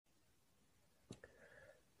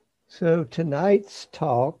So tonight's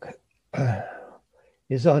talk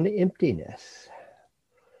is on emptiness.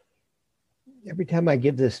 Every time I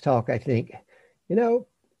give this talk, I think, you know,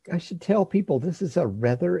 I should tell people this is a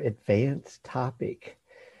rather advanced topic.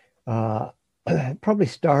 Uh, Probably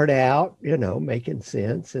start out, making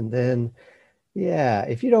sense, and then, yeah,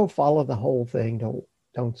 if you don't follow the whole thing,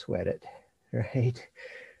 don't sweat it, right?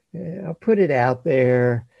 Yeah, I'll put it out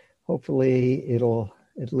there. Hopefully, it'll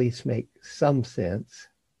at least make some sense.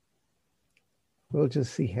 We'll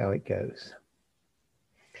just see how it goes.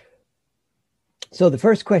 So the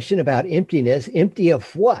first question about emptiness, empty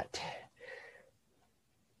of what?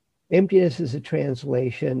 Emptiness is a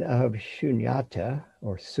translation of shunyata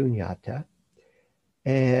or sunyata,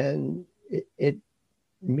 and it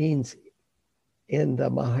means in the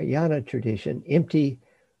Mahayana tradition, empty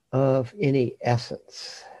of any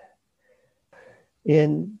essence.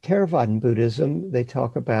 In Theravadan Buddhism, they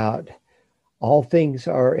talk about all things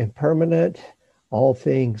are impermanent, all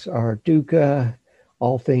things are dukkha,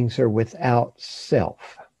 all things are without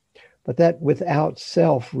self. But that without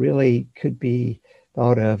self really could be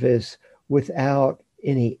thought of as without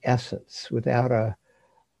any essence, without a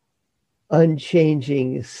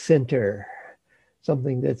unchanging center,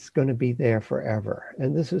 something that's going to be there forever.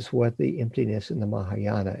 And this is what the emptiness in the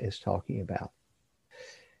Mahayana is talking about.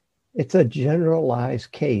 It's a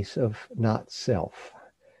generalized case of not self.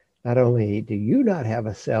 Not only do you not have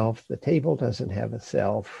a self, the table doesn't have a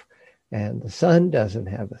self, and the sun doesn't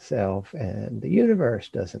have a self, and the universe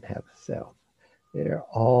doesn't have a self. They're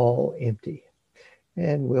all empty.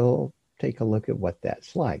 And we'll take a look at what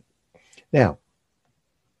that's like. Now,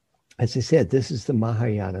 as I said, this is the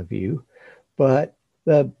Mahayana view, but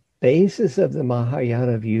the basis of the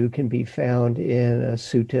Mahayana view can be found in a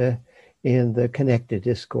sutta in the Connected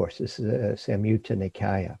Discourses, the Samyutta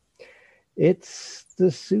Nikaya. It's the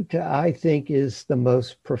sutta I think is the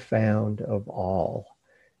most profound of all.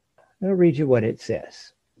 I'll read you what it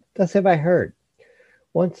says. Thus have I heard.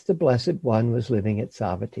 Once the Blessed One was living at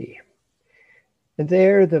Savatthi. And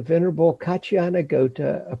there the Venerable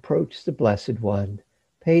Kaccayana approached the Blessed One,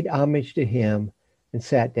 paid homage to him, and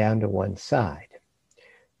sat down to one side.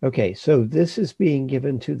 Okay, so this is being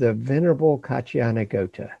given to the Venerable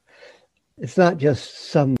Kaccayana. It's not just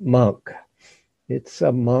some monk. It's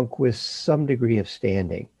a monk with some degree of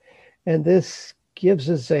standing. And this gives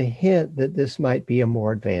us a hint that this might be a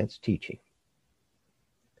more advanced teaching.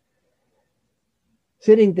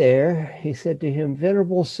 Sitting there, he said to him,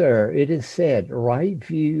 Venerable Sir, it is said, right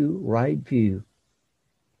view, right view.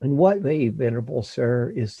 In what way, Venerable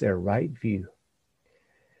Sir, is there right view?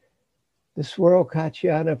 This world,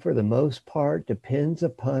 Kaccayana, for the most part, depends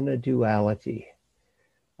upon a duality,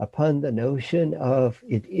 upon the notion of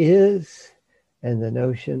it is and the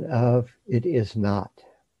notion of it is not.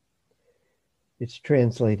 It's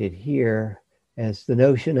translated here as the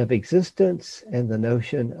notion of existence and the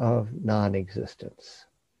notion of non-existence.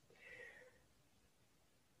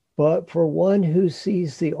 But for one who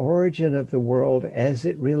sees the origin of the world as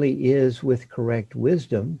it really is with correct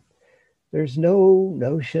wisdom, there's no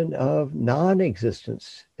notion of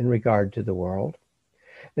non-existence in regard to the world.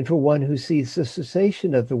 And for one who sees the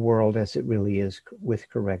cessation of the world as it really is with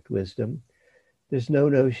correct wisdom, there's no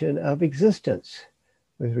notion of existence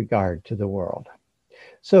with regard to the world.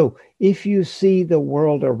 So if you see the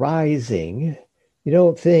world arising, you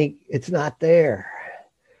don't think it's not there.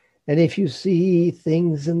 And if you see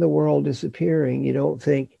things in the world disappearing, you don't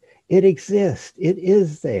think it exists, it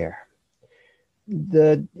is there.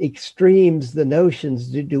 The extremes, the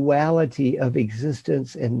notions, the duality of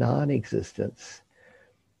existence and non-existence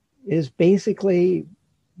is basically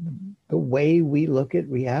the way we look at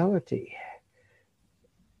reality.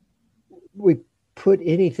 We put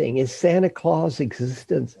anything, is Santa Claus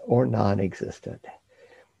existent or non-existent?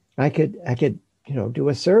 I could do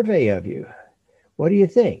a survey of you. What do you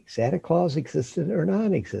think? Santa Claus existent or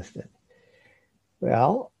non-existent?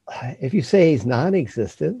 Well, if you say he's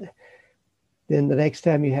non-existent, then the next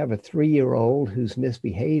time you have a 3-year-old who's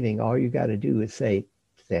misbehaving, all you got to do is say,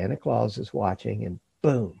 Santa Claus is watching, and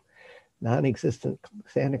boom, non-existent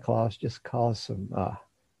Santa Claus just caused some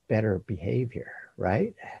better behavior,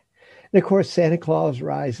 right? And of course, Santa Claus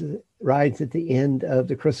rides at the end of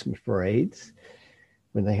the Christmas parades,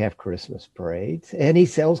 when they have Christmas parades, and he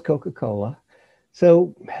sells Coca-Cola.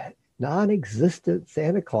 So non-existent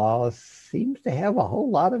Santa Claus seems to have a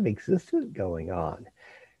whole lot of existence going on.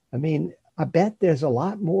 I mean, I bet there's a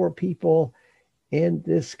lot more people in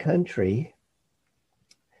this country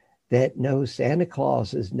that know Santa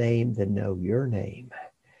Claus's name than know your name,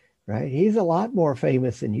 right? He's a lot more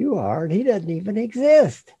famous than you are, and he doesn't even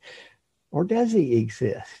exist. Or does he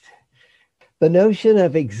exist? The notion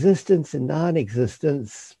of existence and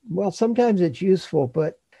non-existence, well, sometimes it's useful,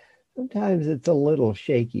 but sometimes it's a little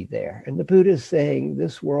shaky there. And the Buddha is saying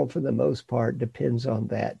this world, for the most part, depends on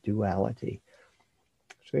that duality.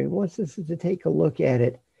 So he wants us to take a look at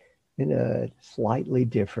it in a slightly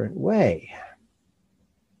different way.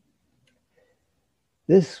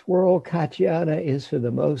 This world, Katyana, is for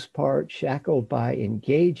the most part shackled by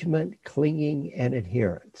engagement, clinging, and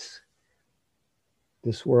adherence.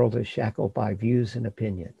 This world is shackled by views and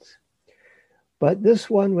opinions. But this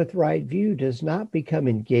one with right view does not become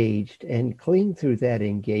engaged and cling through that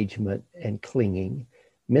engagement and clinging,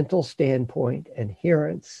 mental standpoint,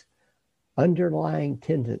 adherence, underlying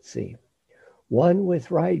tendency. One with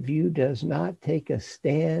right view does not take a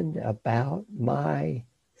stand about my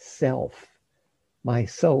self, my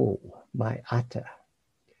soul, my atta.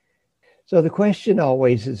 So the question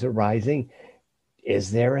always is arising,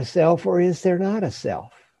 is there a self or is there not a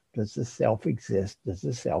self? Does the self exist? Does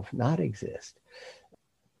the self not exist?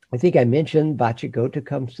 I think I mentioned Vacchagotta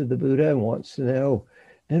comes to the Buddha and wants to know,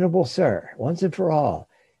 Venerable Sir, once and for all,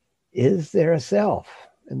 is there a self?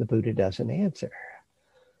 And the Buddha doesn't answer.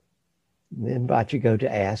 And then Vacchagotta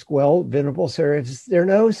asks, well, Venerable Sir, is there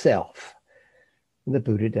no self? And the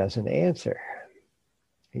Buddha doesn't answer.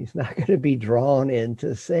 He's not going to be drawn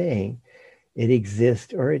into saying it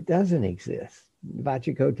exists or it doesn't exist.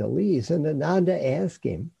 Vacchagotta leaves, and Ananda asks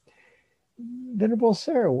him, Venerable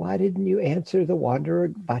Sir, why didn't you answer the wanderer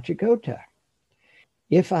Vacchagotta?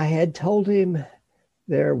 If I had told him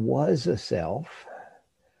there was a self,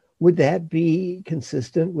 would that be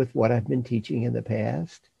consistent with what I've been teaching in the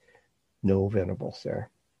past? No, Venerable Sir.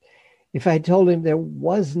 If I told him there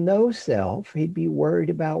was no self, he'd be worried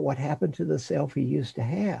about what happened to the self he used to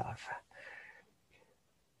have.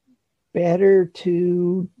 Better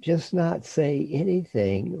to just not say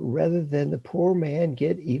anything rather than the poor man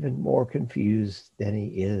get even more confused than he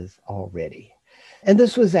is already. And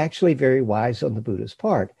this was actually very wise on the Buddha's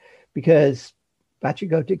part, because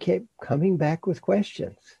Vacchagotta kept coming back with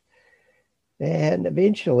questions. And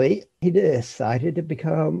eventually he decided to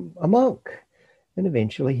become a monk. And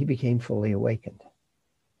eventually he became fully awakened.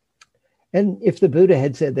 And if the Buddha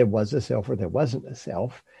had said there was a self or there wasn't a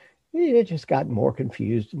self, he had just gotten more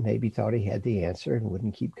confused and maybe thought he had the answer and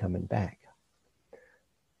wouldn't keep coming back.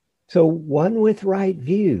 So one with right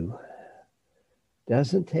view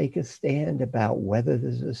doesn't take a stand about whether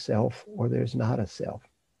there's a self or there's not a self.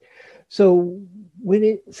 So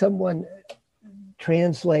when someone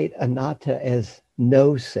translate anatta as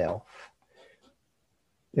no self,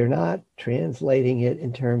 they're not translating it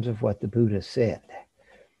in terms of what the Buddha said.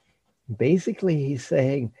 Basically, he's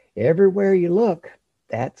saying, everywhere you look,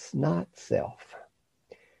 that's not self,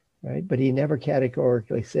 right? But he never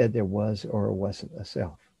categorically said there was or wasn't a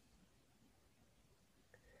self.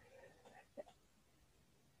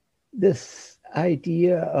 This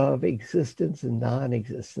idea of existence and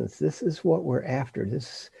non-existence, this is what we're after.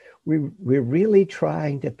 We're really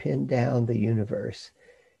trying to pin down the universe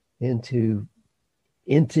into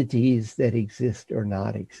entities that exist or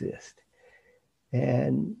not exist.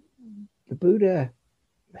 And the Buddha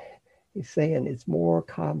is saying it's more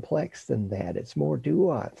complex than that. It's more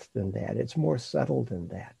nuanced than that. It's more subtle than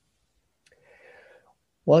that.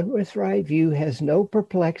 One with right view has no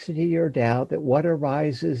perplexity or doubt that what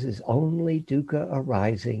arises is only dukkha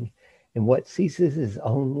arising, and what ceases is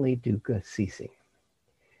only dukkha ceasing.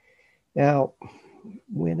 Now,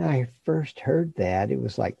 when I first heard that, it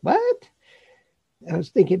was like, what? I was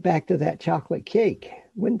thinking back to that chocolate cake.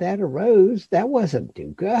 When that arose, that wasn't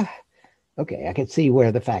dukkha. Okay, I could see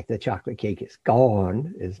where the fact that chocolate cake is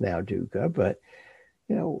gone is now dukkha, but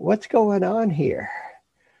what's going on here?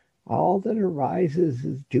 All that arises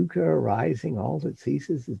is dukkha arising. All that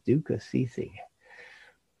ceases is dukkha ceasing.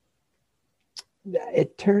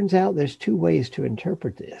 It turns out there's two ways to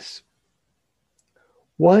interpret this.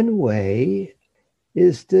 One way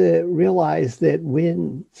is to realize that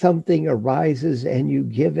when something arises and you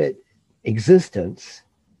give it existence,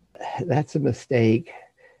 that's a mistake.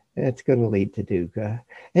 That's going to lead to dukkha.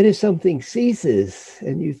 And if something ceases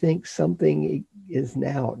and you think something is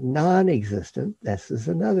now non-existent, this is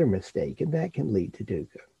another mistake, and that can lead to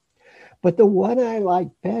dukkha. But the one I like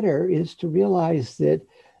better is to realize that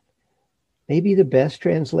maybe the best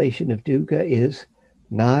translation of dukkha is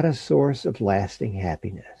not a source of lasting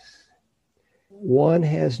happiness. One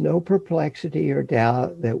has no perplexity or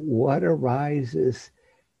doubt that what arises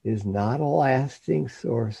is not a lasting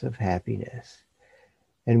source of happiness.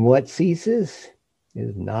 And what ceases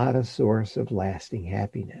is not a source of lasting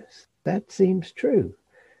happiness. That seems true.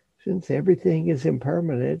 Since everything is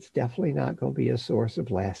impermanent, it's definitely not going to be a source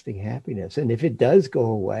of lasting happiness. And if it does go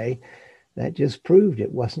away, That just proved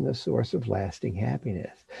it wasn't a source of lasting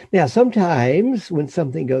happiness. Now, sometimes when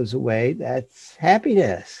something goes away, that's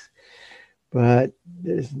happiness, but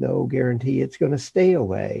there's no guarantee it's going to stay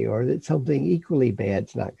away or that something equally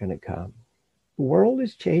bad's not going to come. The world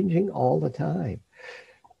is changing all the time.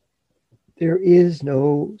 There is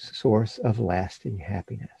no source of lasting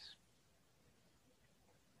happiness.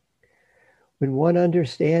 When one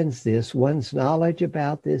understands this, one's knowledge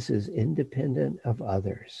about this is independent of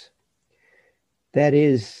others. That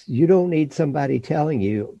is, you don't need somebody telling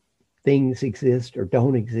you things exist or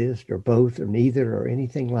don't exist or both or neither or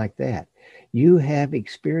anything like that. You have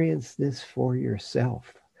experienced this for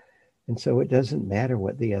yourself. And so it doesn't matter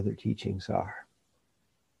what the other teachings are.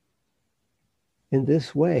 In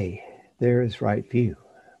this way, there is right view.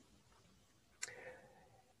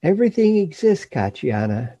 Everything exists,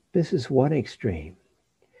 Katyana. This is one extreme.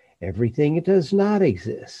 Everything does not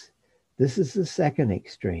exist. This is the second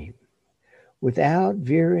extreme. Without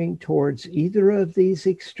veering towards either of these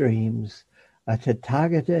extremes, a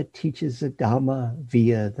Tathagata teaches the Dhamma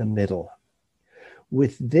via the middle.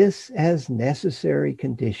 With this as necessary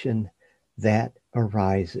condition, that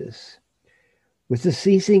arises. With the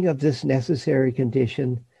ceasing of this necessary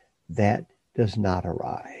condition, that does not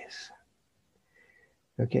arise.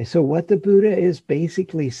 Okay, so what the Buddha is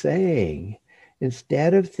basically saying,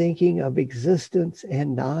 instead of thinking of existence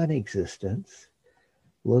and non-existence,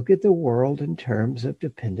 look at the world in terms of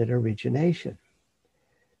dependent origination.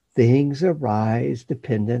 Things arise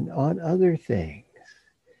dependent on other things.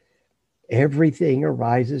 Everything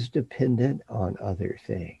arises dependent on other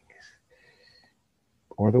things.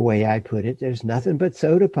 Or the way I put it, there's nothing but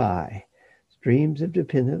soda pie, streams of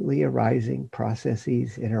dependently arising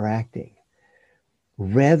processes interacting,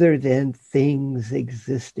 rather than things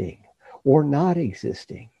existing or not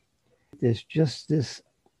existing. There's just this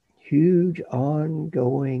huge,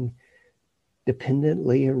 ongoing,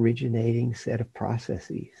 dependently originating set of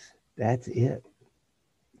processes. That's it.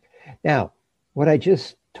 Now, what I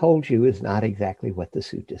just told you is not exactly what the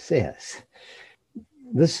sutta says.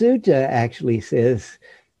 The sutta actually says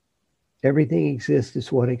everything exists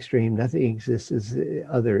as one extreme, nothing exists as the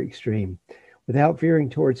other extreme. Without veering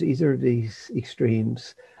towards either of these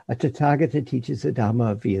extremes, a Tathagata teaches the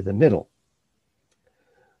Dhamma via the middle.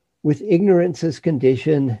 With ignorance as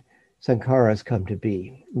condition, sankharas come to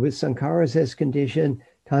be. With sankharas as condition,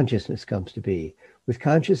 consciousness comes to be. With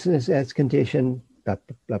consciousness as condition, blah,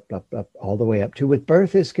 blah, blah, blah, all the way up to with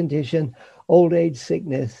birth as condition, old age,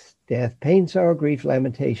 sickness, death, pain, sorrow, grief,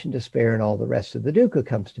 lamentation, despair, and all the rest of the dukkha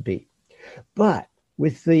comes to be. But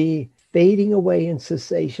with the fading away and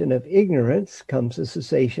cessation of ignorance comes the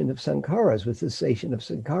cessation of sankharas. With the cessation of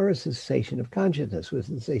sankharas, the cessation of consciousness. With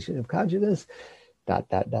the cessation of consciousness, ...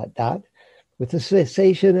 With the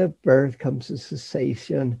cessation of birth comes the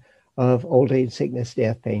cessation of old age, sickness,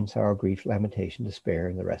 death, pain, sorrow, grief, lamentation, despair,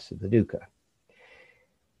 and the rest of the dukkha.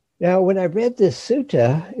 Now, when I read this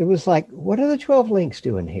sutta, it was like, what are the 12 links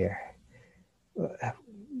doing here?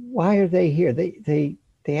 Why are they here? They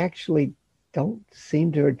actually don't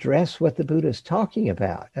seem to address what the Buddha is talking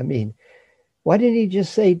about. I mean, why didn't he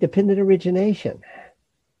just say dependent origination?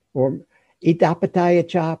 Or idapataya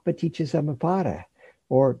cha paticca samuppada?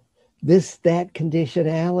 Or this, that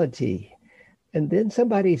conditionality. And then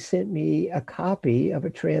somebody sent me a copy of a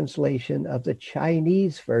translation of the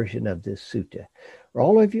Chinese version of this sutta. Are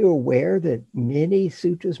all of you aware that many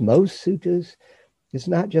suttas, most suttas, it's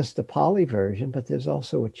not just the Pali version, but there's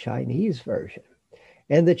also a Chinese version.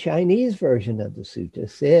 And the Chinese version of the sutta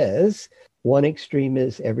says, one extreme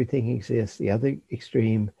is everything exists, the other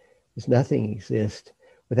extreme is nothing exists.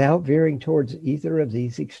 Without veering towards either of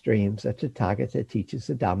these extremes, a Tathagata teaches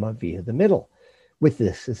the Dhamma via the middle. With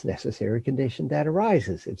this as necessary condition, that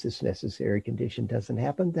arises. If this necessary condition doesn't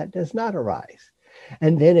happen, that does not arise.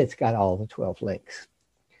 And then it's got all the 12 links.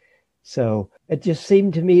 So it just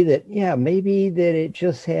seemed to me that, yeah, maybe that it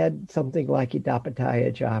just had something like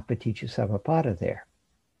idapataya ja paticca samuppada there.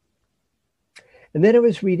 And then I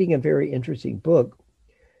was reading a very interesting book.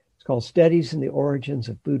 It's called Studies in the Origins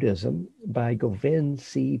of Buddhism by Govind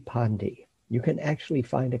C. Pandey. You can actually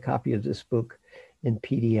find a copy of this book in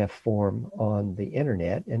PDF form on the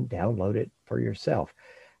internet and download it for yourself.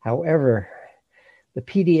 However, the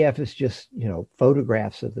PDF is just,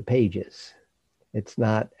 photographs of the pages. It's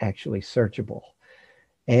not actually searchable.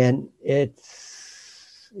 And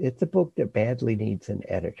it's a book that badly needs an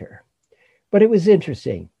editor. But it was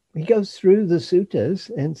interesting. He goes through the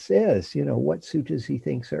suttas and says, what suttas he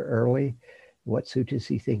thinks are early, what suttas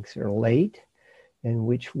he thinks are late, and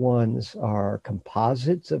which ones are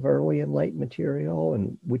composites of early and late material,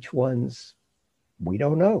 and which ones we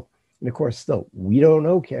don't know. And of course, the we don't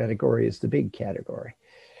know category is the big category.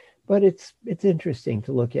 But it's interesting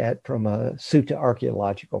to look at from a sutta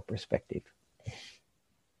archaeological perspective.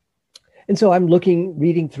 And so I'm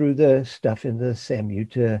reading through the stuff in the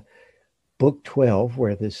Samyutta book 12,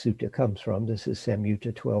 where this sutta comes from. This is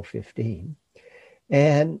Samyutta 12:15.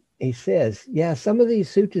 And he says, yeah, some of these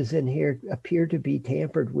suttas in here appear to be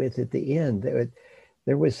tampered with at the end.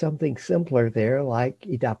 There was something simpler there, like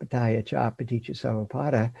Idapataya cha paticca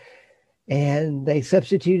samuppada, and they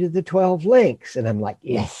substituted the 12 links. And I'm like,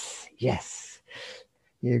 yes,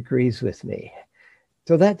 he agrees with me.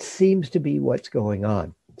 So that seems to be what's going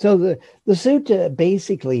on. So the sutta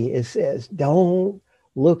basically says, don't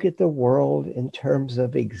look at the world in terms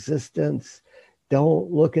of existence. Don't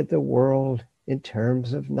look at the world in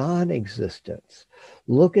terms of non-existence.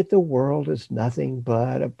 Look at the world as nothing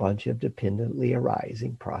but a bunch of dependently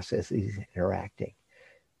arising processes interacting.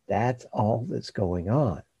 That's all that's going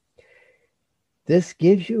on. This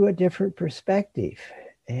gives you a different perspective,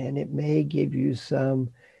 and it may give you some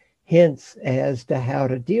hints as to how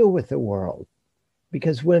to deal with the world.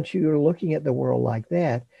 Because once you're looking at the world like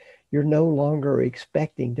that, you're no longer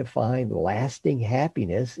expecting to find lasting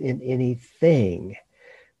happiness in anything,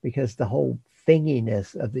 because the whole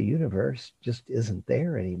thinginess of the universe just isn't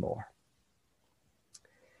there anymore.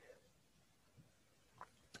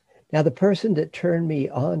 Now, the person that turned me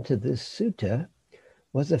on to this sutta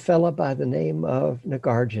was a fellow by the name of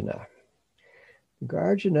Nagarjuna.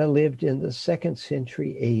 Nagarjuna lived in the 2nd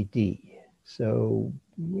century AD. So,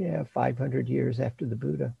 500 years after the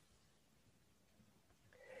Buddha.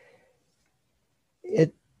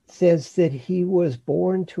 It says that he was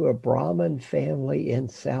born to a Brahmin family in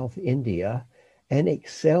South India and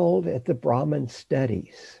excelled at the Brahmin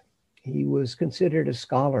studies. He was considered a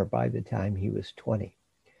scholar by the time he was 20.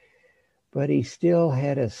 But he still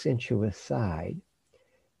had a sensuous side.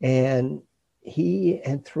 And he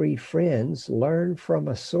and 3 friends learned from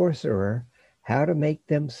a sorcerer how to make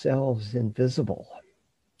themselves invisible.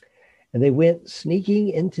 And they went sneaking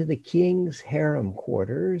into the king's harem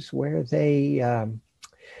quarters, where they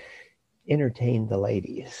entertained the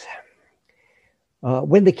ladies.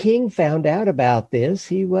 When the king found out about this,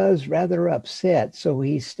 he was rather upset. So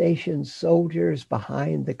he stationed soldiers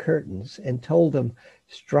behind the curtains and told them,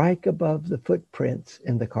 strike above the footprints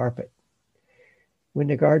in the carpet. When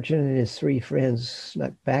Nagarjuna and his 3 friends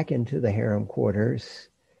snuck back into the harem quarters,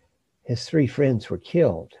 his 3 friends were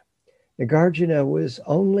killed. Nagarjuna was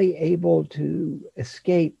only able to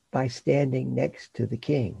escape by standing next to the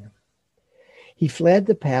king. He fled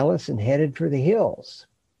the palace and headed for the hills.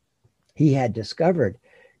 He had discovered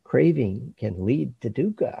craving can lead to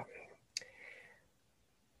dukkha.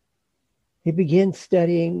 He began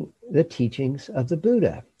studying the teachings of the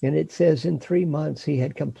Buddha, and it says in 3 months he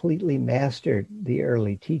had completely mastered the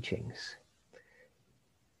early teachings.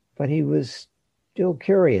 But he was still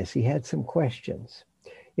curious. He had some questions.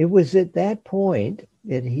 It was at that point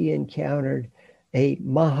that he encountered a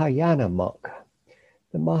Mahayana monk.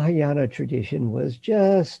 The Mahayana tradition was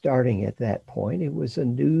just starting at that point. It was a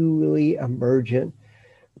newly emergent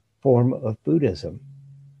form of Buddhism.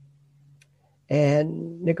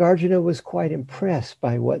 And Nagarjuna was quite impressed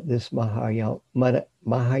by what this Mahayana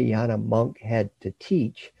monk had to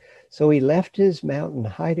teach. So he left his mountain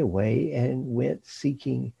hideaway and went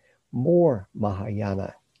seeking more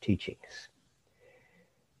Mahayana teachings.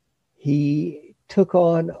 He took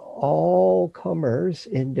on all comers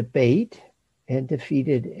in debate and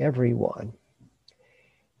defeated everyone.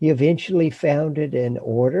 He eventually founded an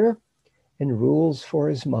order and rules for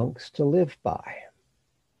his monks to live by.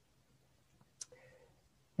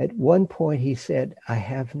 At one point he said, I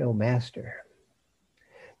have no master.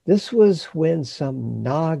 This was when some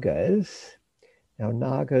Nagas, now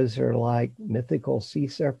Nagas are like mythical sea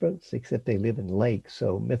serpents, except they live in lakes,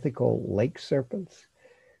 so mythical lake serpents.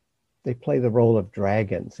 They play the role of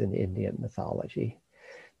dragons in Indian mythology.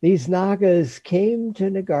 These Nagas came to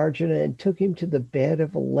Nagarjuna and took him to the bed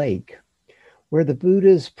of a lake where the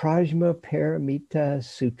Buddha's Prajna Paramita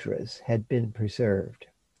Sutras had been preserved.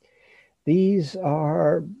 These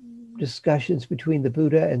are discussions between the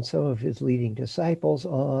Buddha and some of his leading disciples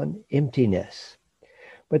on emptiness.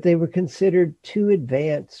 But they were considered too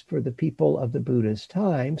advanced for the people of the Buddha's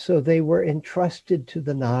time, so they were entrusted to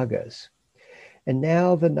the Nagas. And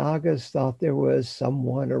now the Nagas thought there was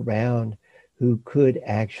someone around who could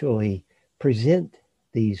actually present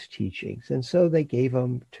these teachings. And so they gave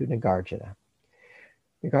them to Nagarjuna.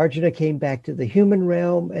 Nagarjuna came back to the human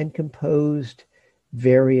realm and composed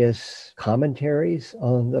various commentaries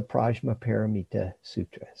on the Prajna Paramita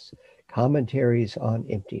Sutras, commentaries on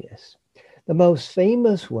emptiness. The most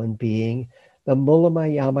famous one being the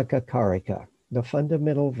Mullamayamaka Karika, the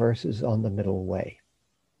fundamental verses on the middle way.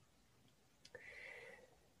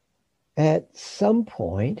 At some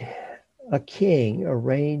point, a king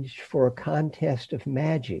arranged for a contest of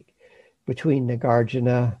magic between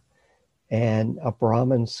Nagarjuna and a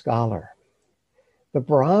Brahmin scholar. The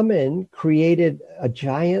Brahmin created a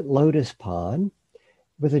giant lotus pond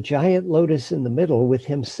with a giant lotus in the middle with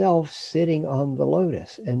himself sitting on the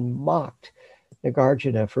lotus and mocked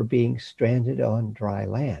Nagarjuna for being stranded on dry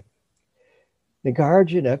land.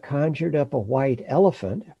 Nagarjuna conjured up a white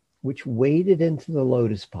elephant which waded into the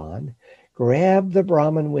lotus pond, grabbed the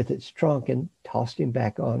Brahmin with its trunk and tossed him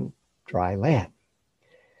back on dry land.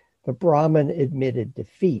 The Brahmin admitted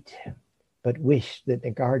defeat, but wished that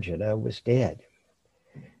Nagarjuna was dead.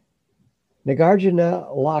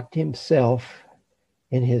 Nagarjuna locked himself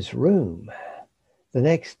in his room. The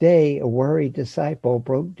next day, a worried disciple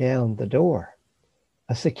broke down the door.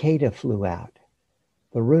 A cicada flew out.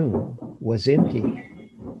 The room was empty.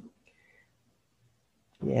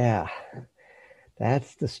 Yeah,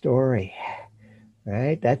 that's the story,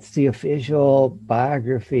 right? That's the official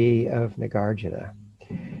biography of Nagarjuna.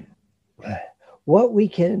 What we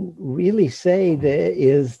can really say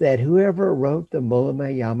is that whoever wrote the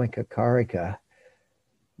Mullamayamaka Karika,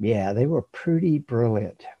 yeah, they were pretty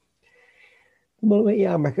brilliant. The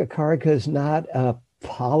Mullamayamaka Karika is not a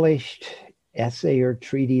polished essay or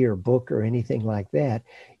treaty or book or anything like that.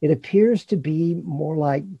 It appears to be more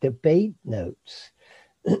like debate notes.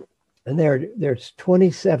 And there's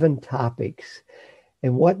 27 topics.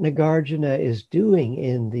 And what Nagarjuna is doing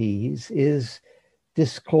in these is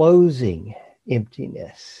disclosing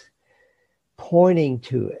emptiness, pointing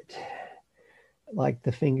to it, like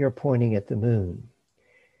the finger pointing at the moon,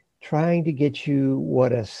 trying to get you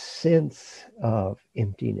what a sense of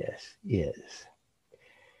emptiness is.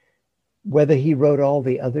 Whether he wrote all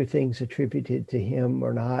the other things attributed to him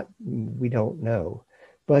or not, we don't know.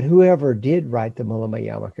 But whoever did write the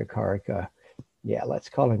Mullamayamaka Karika, yeah, let's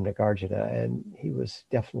call him Nagarjuna, and he was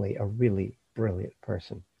definitely a really brilliant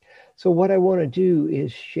person. So what I want to do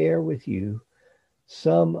is share with you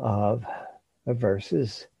some of the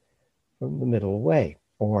verses from the middle way,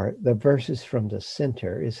 or the verses from the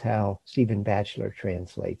center is how Stephen Batchelor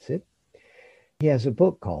translates it. He has a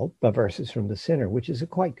book called The Verses from the Center, which is a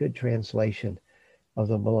quite good translation of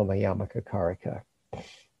the Mullamayamaka Karika.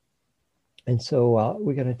 And so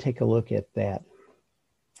we're going to take a look at that.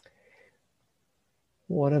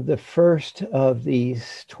 One of the first of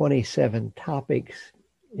these 27 topics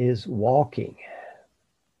is walking.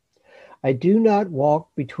 I do not walk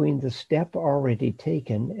between the step already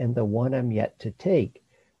taken and the one I'm yet to take,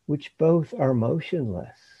 which both are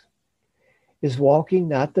motionless. Is walking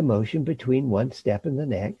not the motion between one step and the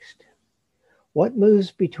next? What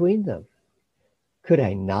moves between them? Could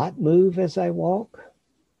I not move as I walk?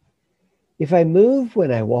 If I move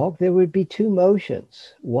when I walk, there would be two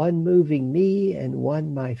motions, one moving me and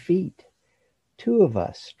one my feet. Two of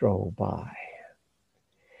us stroll by.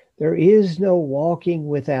 There is no walking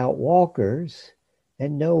without walkers,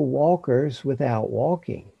 and no walkers without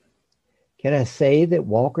walking. Can I say that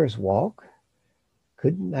walkers walk?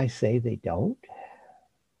 Couldn't I say they don't?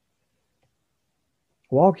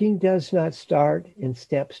 Walking does not start in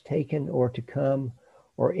steps taken or to come,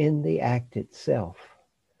 or in the act itself.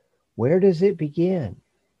 Where does it begin?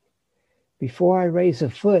 Before I raise a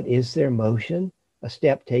foot, is there motion, a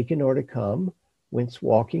step taken or to come, whence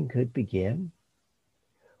walking could begin?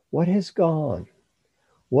 What has gone?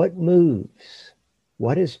 What moves?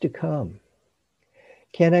 What is to come?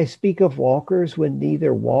 Can I speak of walkers when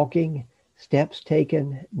neither walking, steps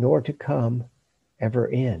taken, nor to come ever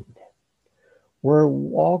end? Were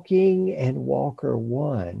walking and walker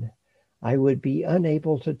one, I would be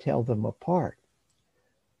unable to tell them apart.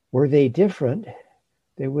 Were they different,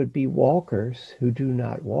 there would be walkers who do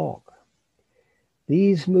not walk.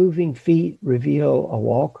 These moving feet reveal a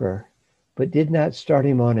walker, but did not start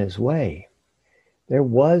him on his way. There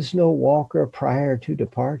was no walker prior to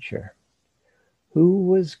departure. Who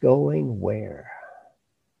was going where?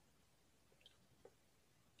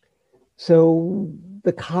 So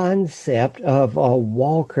the concept of a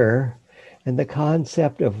walker and the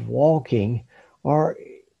concept of walking are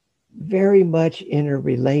very much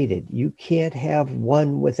interrelated. You can't have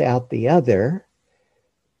one without the other,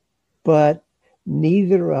 but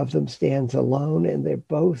neither of them stands alone, and they're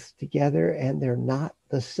both together, and they're not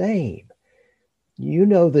the same. You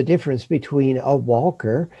know the difference between a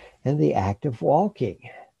walker and the act of walking.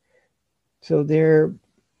 So they're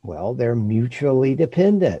mutually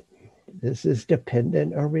dependent. This is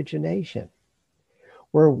dependent origination.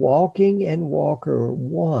 Where walking and walker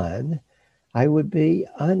one, I would be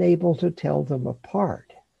unable to tell them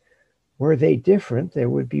apart. Were they different, there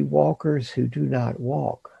would be walkers who do not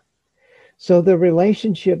walk. So the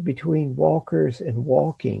relationship between walkers and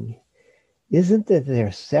walking isn't that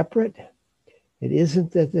they're separate. It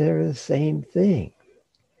isn't that they're the same thing.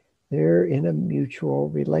 They're in a mutual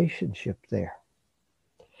relationship there.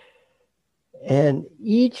 And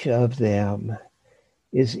each of them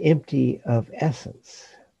is empty of essence.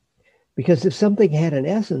 Because if something had an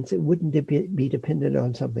essence, it wouldn't be dependent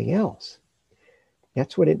on something else.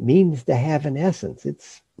 That's what it means to have an essence.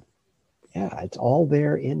 It's all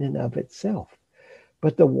there in and of itself.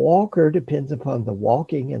 But the walker depends upon the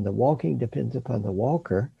walking, and the walking depends upon the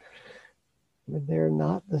walker. And they're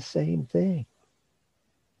not the same thing.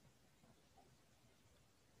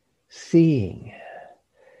 Seeing.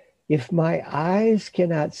 If my eyes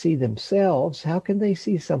cannot see themselves, how can they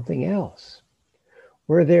see something else?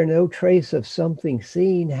 Were there no trace of something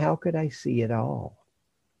seen, how could I see it all?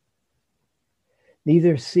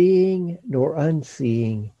 Neither seeing nor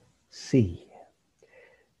unseeing see.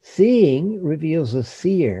 Seeing reveals a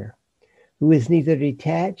seer who is neither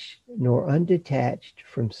detached nor undetached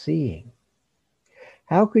from seeing.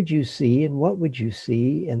 How could you see, and what would you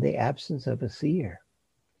see in the absence of a seer?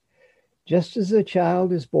 Just as a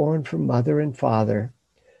child is born from mother and father,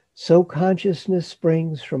 so consciousness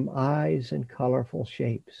springs from eyes and colorful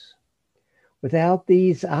shapes. Without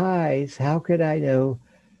these eyes, how could I know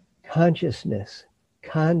consciousness,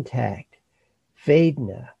 contact,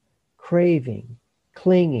 Vedana, craving,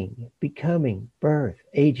 clinging, becoming, birth,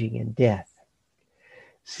 aging, and death?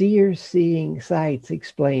 Seers seeing sights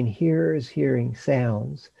explain hearers hearing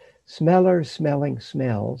sounds, smellers smelling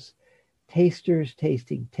smells, tasters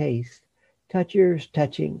tasting taste, touchers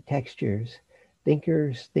touching textures,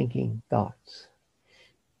 thinkers thinking thoughts.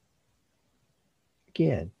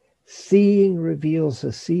 Again, seeing reveals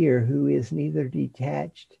a seer who is neither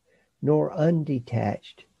detached nor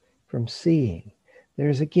undetached from seeing.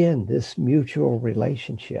 There's again this mutual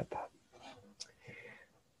relationship.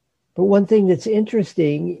 But one thing that's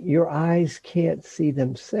interesting, your eyes can't see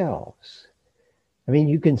themselves. I mean,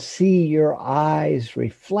 you can see your eyes'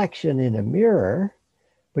 reflection in a mirror,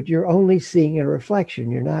 but you're only seeing a reflection.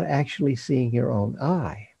 You're not actually seeing your own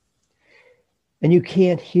eye. And you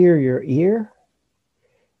can't hear your ear.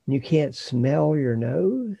 You can't smell your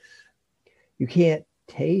nose. You can't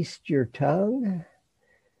taste your tongue.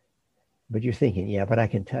 But you're thinking, yeah, but I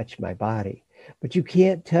can touch my body. But you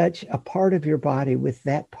can't touch a part of your body with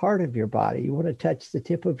that part of your body. You want to touch the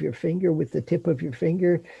tip of your finger with the tip of your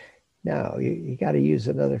finger? No, you got to use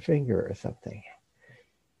another finger or something.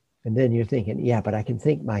 And then you're thinking, yeah, but I can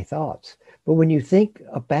think my thoughts. But when you think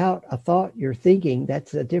about a thought you're thinking,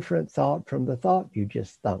 that's a different thought from the thought you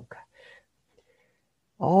just thunk.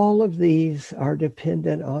 All of these are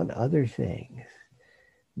dependent on other things.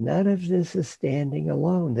 None of this is standing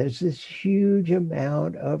alone. There's this huge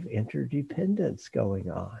amount of interdependence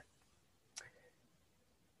going on.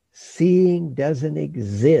 Seeing doesn't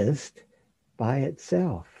exist by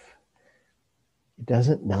itself. It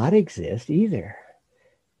doesn't not exist either.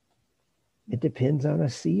 It depends on a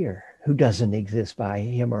seer who doesn't exist by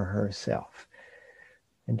him or herself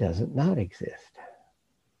and doesn't not exist.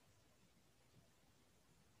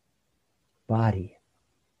 Body.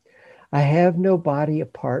 I have no body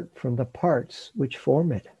apart from the parts which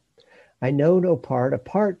form it. I know no part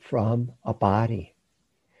apart from a body.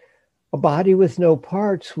 A body with no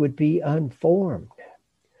parts would be unformed.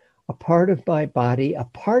 A part of my body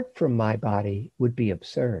apart from my body would be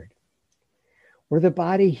absurd. Were the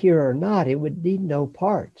body here or not, it would need no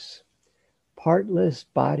parts. Partless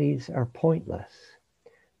bodies are pointless.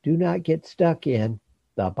 Do not get stuck in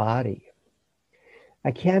the body.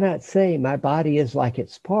 I cannot say my body is like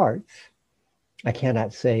its parts. I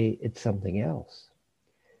cannot say it's something else.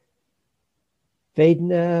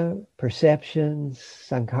 Vedana, perceptions,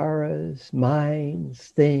 sankharas, minds,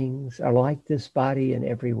 things are like this body in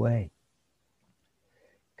every way.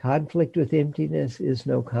 Conflict with emptiness is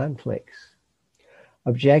no conflicts.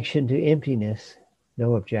 Objection to emptiness,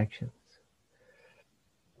 no objections.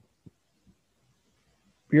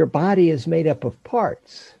 Your body is made up of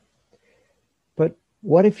parts. But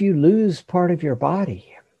what if you lose part of your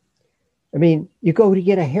body? I mean, you go to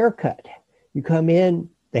get a haircut. You come in,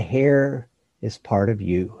 the hair is part of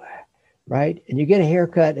you, right? And you get a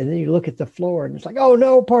haircut and then you look at the floor and it's like, oh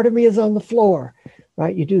no, part of me is on the floor,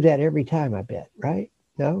 right? You do that every time, I bet, right?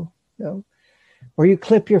 No. Or you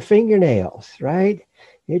clip your fingernails, right?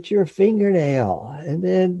 It's your fingernail and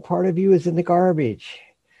then part of you is in the garbage,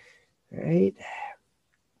 right?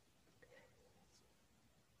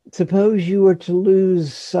 Suppose you were to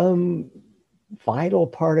lose some vital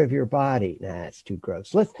part of your body. Nah, it's too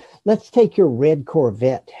gross. Let's take your red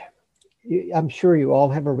Corvette. I'm sure you all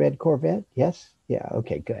have a red Corvette. Yes? Yeah,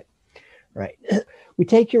 okay, good. Right. We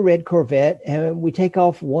take your red Corvette and we take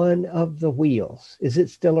off one of the wheels. Is it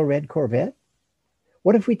still a red Corvette?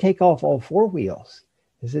 What if we take off all four wheels?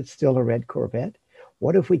 Is it still a red Corvette?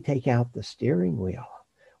 What if we take out the steering wheel?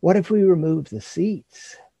 What if we remove the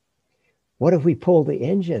seats? What if we pull the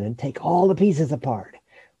engine and take all the pieces apart?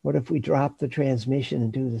 What if we drop the transmission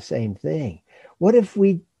and do the same thing? What if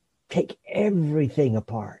we take everything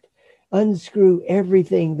apart? Unscrew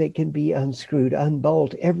everything that can be unscrewed,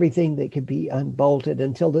 unbolt everything that can be unbolted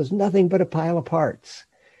until there's nothing but a pile of parts.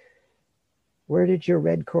 Where did your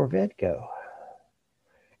red Corvette go?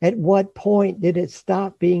 At what point did it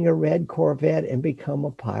stop being a red Corvette and become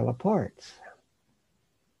a pile of parts?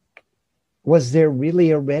 Was there really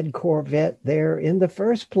a red Corvette there in the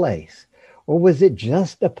first place? Or was it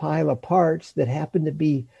just a pile of parts that happened to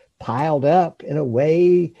be piled up in a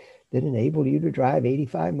way that enabled you to drive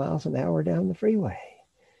 85 miles an hour down the freeway?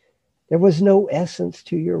 There was no essence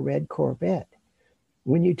to your red Corvette.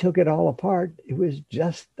 When you took it all apart, it was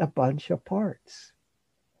just a bunch of parts.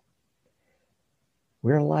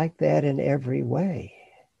 We're like that in every way.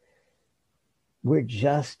 We're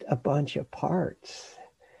just a bunch of parts.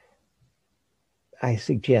 I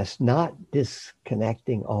suggest not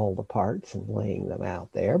disconnecting all the parts and laying them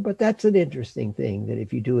out there, but that's an interesting thing that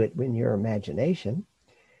if you do it in your imagination,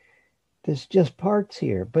 there's just parts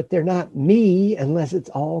here, but they're not me unless it's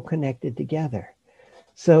all connected together.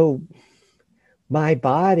 So my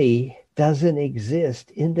body doesn't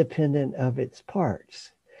exist independent of its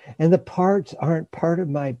parts. And the parts aren't part of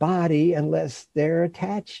my body unless they're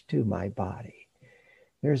attached to my body.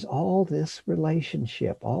 There's all this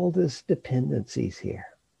relationship, all this dependencies here.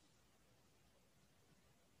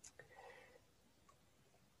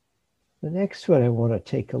 The next one I want to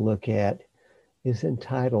take a look at is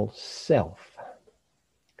entitled Self.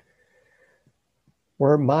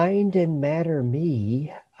 Were mind and matter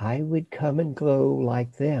me, I would come and glow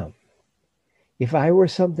like them. If I were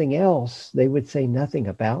something else, they would say nothing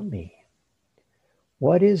about me.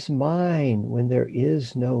 What is mine when there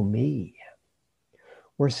is no me?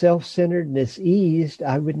 Were self-centeredness eased,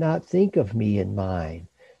 I would not think of me and mine.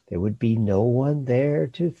 There would be no one there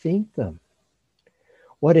to think them.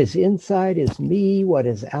 What is inside is me, what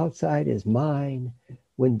is outside is mine.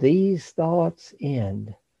 When these thoughts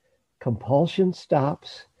end, compulsion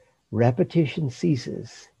stops, repetition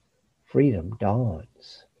ceases, freedom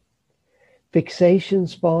dawns. Fixation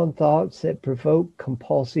spawn thoughts that provoke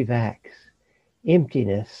compulsive acts.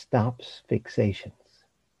 Emptiness stops fixations.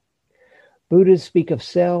 Buddhists speak of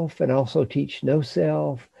self and also teach no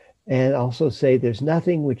self, and also say there's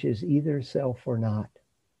nothing which is either self or not.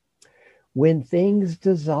 When things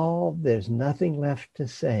dissolve, there's nothing left to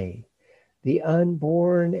say. The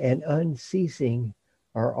unborn and unceasing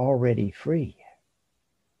are already free.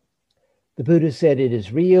 The Buddha said it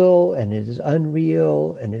is real and it is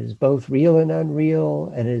unreal, and it is both real and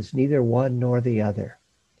unreal, and it is neither one nor the other.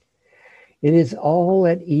 It is all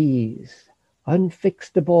at ease,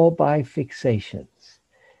 unfixable by fixations,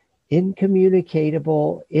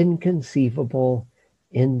 incommunicatable, inconceivable,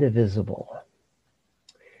 indivisible.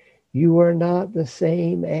 You are not the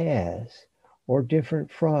same as or different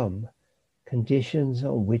from conditions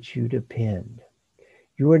on which you depend.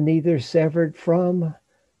 You are neither severed from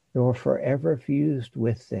nor forever fused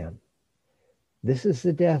with them. This is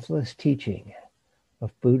the deathless teaching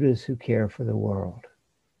of Buddhas who care for the world.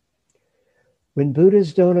 When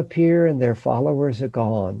Buddhas don't appear and their followers are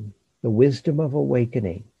gone, the wisdom of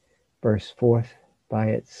awakening bursts forth by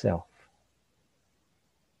itself.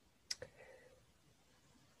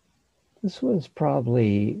 This one's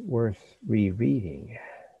probably worth rereading.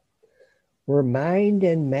 Were mind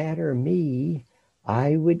and matter me,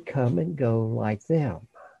 I would come and go like them.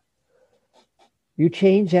 You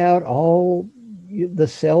change out all the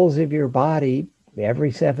cells of your body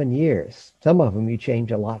every 7 years. Some of them you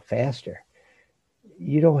change a lot faster.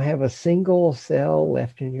 You don't have a single cell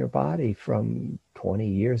left in your body from 20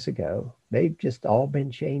 years ago. They've just all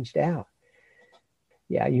been changed out.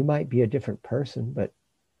 Yeah, you might be a different person, but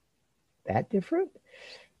that different?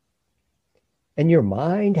 And your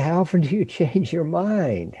mind, how often do you change your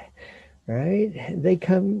mind? Right?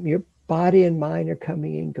 Your body and mind are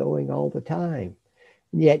coming and going all the time.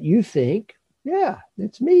 And yet you think, yeah,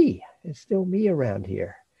 it's me. It's still me around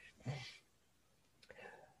here.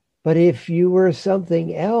 But if you were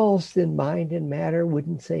something else, then mind and matter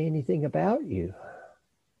wouldn't say anything about you.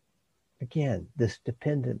 Again, this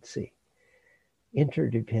dependency,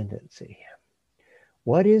 interdependency.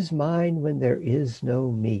 What is mine when there is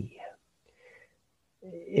no me?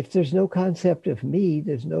 If there's no concept of me,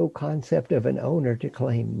 there's no concept of an owner to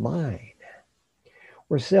claim mine.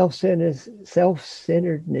 Were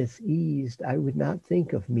self-centeredness eased, I would not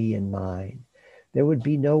think of me and mine. There would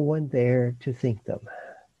be no one there to think them.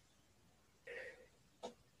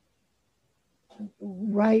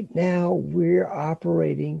 Right now, we're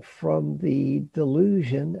operating from the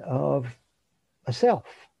delusion of a self.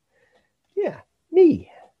 Yeah,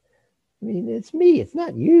 me. I mean, it's me. It's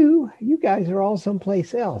not you. You guys are all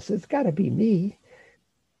someplace else. It's got to be me.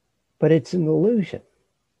 But it's an illusion.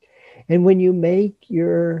 And when you make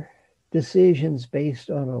your decisions based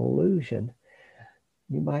on an illusion,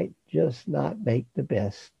 you might just not make the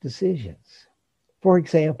best decisions. For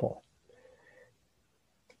example,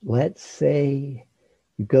 let's say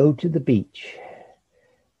you go to the beach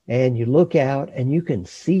and you look out and you can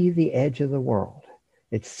see the edge of the world.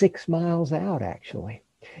 It's 6 miles out, actually.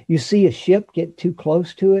 You see a ship get too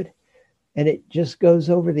close to it and it just goes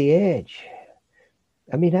over the edge.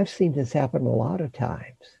 I mean, I've seen this happen a lot of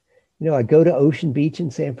times. You know, I go to Ocean Beach in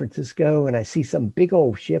San Francisco and I see some big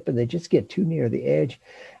old ship and they just get too near the edge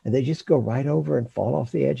and they just go right over and fall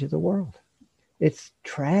off the edge of the world. It's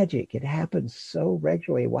tragic. It happens so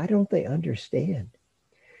regularly. Why don't they understand?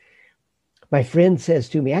 My friend says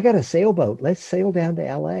to me, I got a sailboat. Let's sail down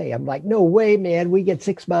to LA. I'm like, no way, man. We get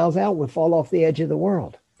 6 miles out, we'll fall off the edge of the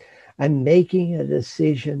world. I'm making a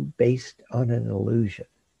decision based on an illusion.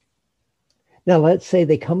 Now, let's say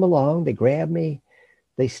they come along, they grab me,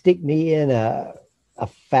 they stick me in a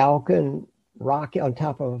Falcon rocket, on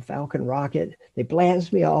top of a Falcon rocket. They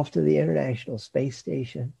blast me off to the International Space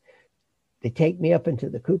Station. They take me up into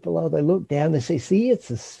the cupola. They look down. They say, see, it's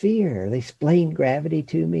a sphere. They explain gravity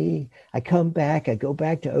to me. I come back. I go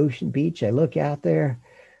back to Ocean Beach. I look out there.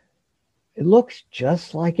 It looks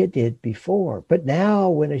just like it did before. But now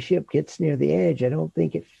when a ship gets near the edge, I don't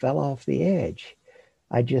think it fell off the edge.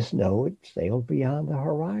 I just know it sailed beyond the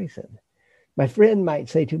horizon. My friend might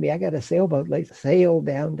say to me, I got a sailboat. Let's sail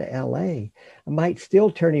down to LA. I might still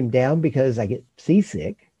turn him down because I get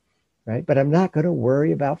seasick. Right? But I'm not going to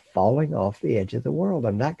worry about falling off the edge of the world.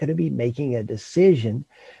 I'm not going to be making a decision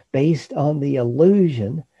based on the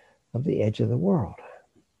illusion of the edge of the world.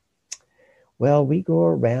 Well, we go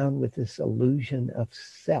around with this illusion of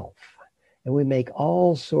self, and we make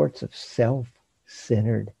all sorts of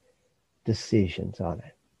self-centered decisions on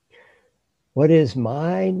it. What is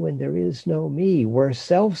mine when there is no me? Were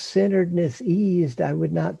self-centeredness eased, I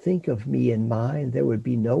would not think of me and mine. There would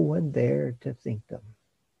be no one there to think them.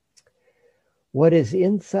 What is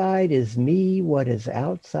inside is me, what is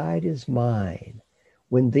outside is mine.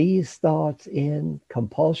 When these thoughts end,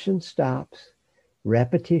 compulsion stops,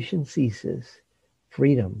 repetition ceases,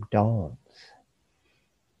 freedom dawns.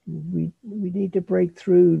 We need to break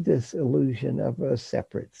through this illusion of a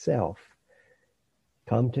separate self.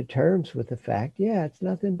 Come to terms with the fact, yeah, it's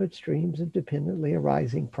nothing but streams of dependently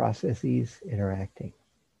arising processes interacting.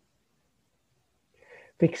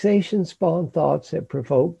 Fixations spawn thoughts that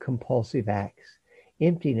provoke compulsive acts.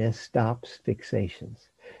 Emptiness stops fixations.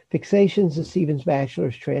 Fixations is Stephen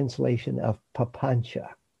Batchelor's translation of papancha.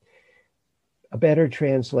 A better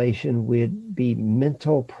translation would be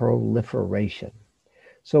mental proliferation.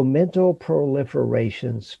 So mental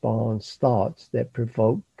proliferation spawns thoughts that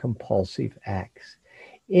provoke compulsive acts.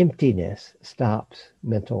 Emptiness stops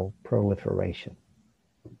mental proliferation.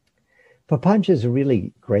 Papancha is a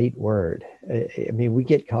really great word. I mean, we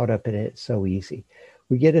get caught up in it so easy.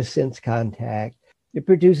 We get a sense contact. It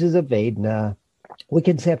produces a Vedana. We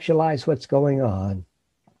conceptualize what's going on.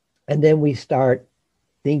 And then we start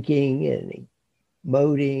thinking and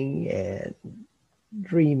emoting and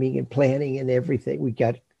dreaming and planning and everything. We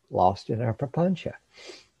got lost in our papancha.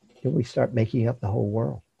 And we start making up the whole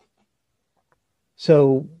world.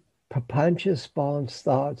 So papancha spawns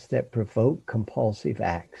thoughts that provoke compulsive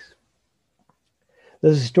acts.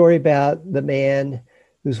 There's a story about the man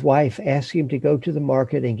whose wife asked him to go to the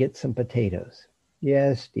market and get some potatoes.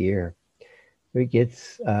 Yes, dear. He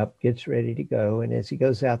gets up, gets ready to go. And as he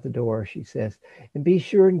goes out the door, she says, and be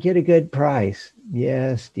sure and get a good price.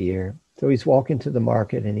 Yes, dear. So he's walking to the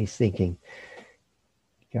market and he's thinking,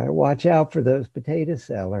 got to watch out for those potato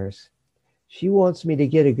sellers. She wants me to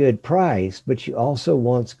get a good price, but she also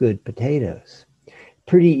wants good potatoes.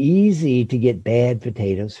 Pretty easy to get bad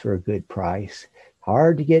potatoes for a good price.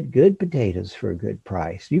 Hard to get good potatoes for a good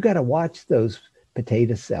price. You got to watch those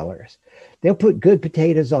potato sellers. They'll put good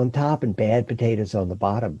potatoes on top and bad potatoes on the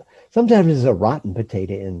bottom. Sometimes there's a rotten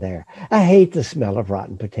potato in there. I hate the smell of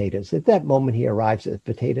rotten potatoes. At that moment, he arrives at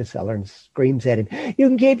the potato seller and screams at him, you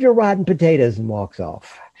can keep your rotten potatoes, and walks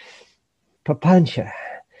off. Papancha.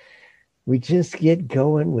 We just get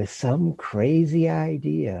going with some crazy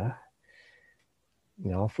idea,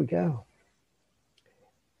 and off we go.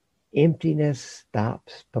 Emptiness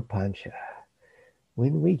stops papancha.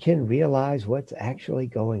 When we can realize what's actually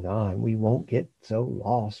going on, we won't get so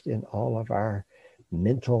lost in all of our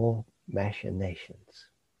mental machinations.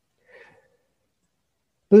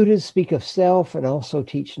 Buddhists speak of self and also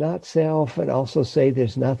teach not self, and also say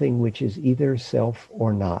there's nothing which is either self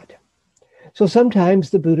or not. So sometimes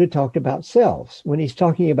the Buddha talked about selves. When he's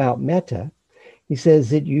talking about metta, he says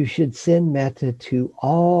that you should send metta to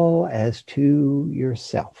all as to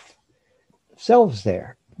yourself. Selves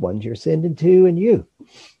there, ones you're sending to, and you.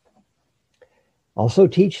 Also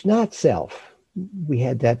teach not self. We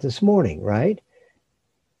had that this morning, right?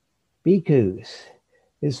 Bhikkhus.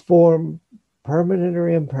 Is form permanent or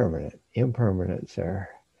impermanent? Impermanent, sir.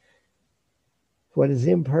 What is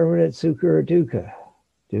impermanent, sukha or dukkha?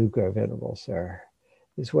 Dukkha, venerable sir.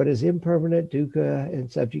 Is what is impermanent, dukkha, and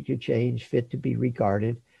subject to change, fit to be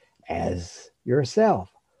regarded as yourself?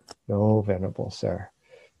 No, venerable sir.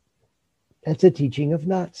 That's a teaching of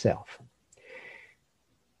not self.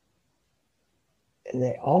 And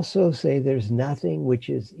they also say there's nothing which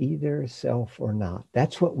is either self or not.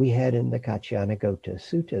 That's what we had in the Kaccayanagotta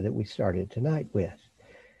Sutta that we started tonight with.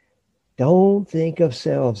 Don't think of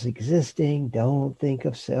selves existing. Don't think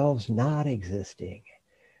of selves not existing.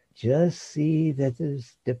 Just see that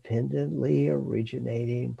there's dependently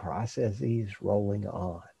originating processes rolling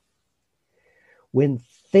on. When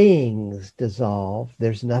things dissolve,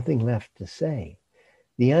 there's nothing left to say.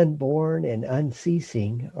 The unborn and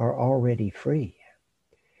unceasing are already free.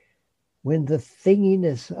 When the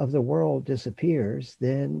thinginess of the world disappears,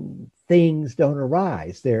 then things don't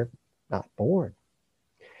arise. They're not born.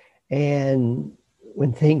 And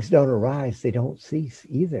when things don't arise, they don't cease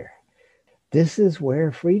either. This is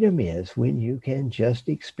where freedom is, when you can just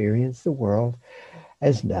experience the world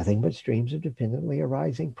as nothing but streams of dependently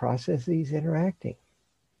arising processes interacting.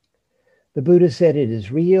 The Buddha said it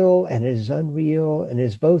is real and it is unreal, and it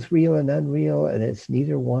is both real and unreal, and it's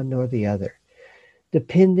neither one nor the other.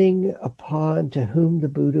 Depending upon to whom the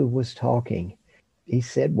Buddha was talking, he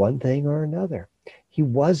said one thing or another. He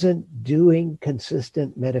wasn't doing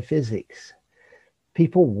consistent metaphysics.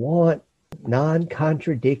 People want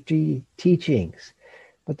non-contradictory teachings,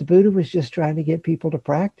 but the Buddha was just trying to get people to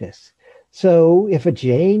practice. So if a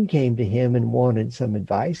Jain came to him and wanted some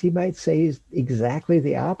advice, he might say exactly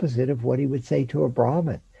the opposite of what he would say to a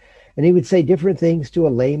Brahmin. And he would say different things to a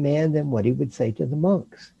layman than what he would say to the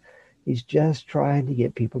monks. He's just trying to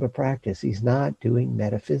get people to practice. He's not doing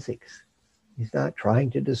metaphysics. He's not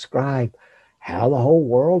trying to describe how the whole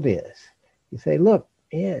world is. You say, look,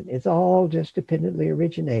 man, it's all just dependently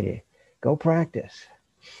originated. Go practice.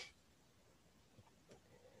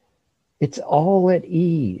 It's all at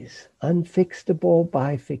ease, unfixable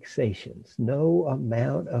by fixations. No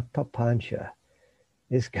amount of papancha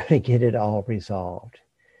is going to get it all resolved.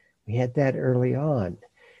 We had that early on.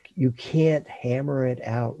 You can't hammer it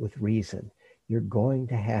out with reason. You're going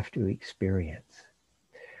to have to experience.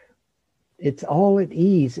 It's all at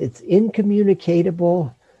ease. It's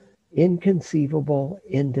incommunicatable, inconceivable,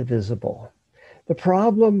 indivisible. The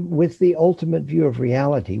problem with the ultimate view of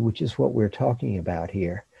reality, which is what we're talking about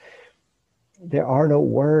here, there are no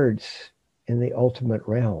words in the ultimate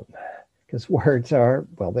realm, because words are,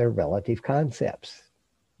 well, they're relative concepts.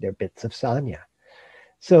 They're bits of sanya.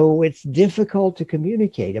 So it's difficult to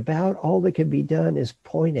communicate. About all that can be done is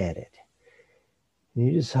point at it. And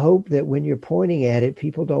you just hope that when you're pointing at it,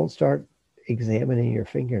 people don't start examining your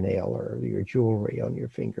fingernail or your jewelry on your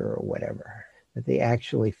finger or whatever, that they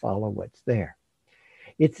actually follow what's there.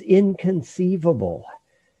 It's inconceivable.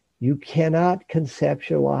 You cannot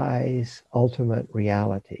conceptualize ultimate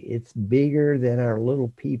reality. It's bigger than our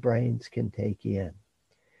little pea brains can take in.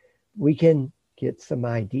 We can get some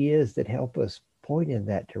ideas that help us point in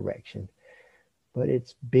that direction, but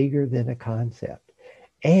it's bigger than a concept,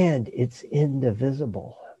 and it's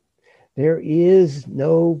indivisible. There is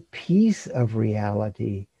no piece of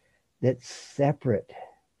reality that's separate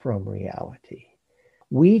from reality.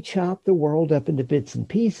 We chop the world up into bits and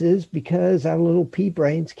pieces because our little pea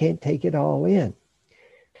brains can't take it all in.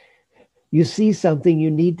 You see something,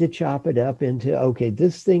 you need to chop it up into, okay,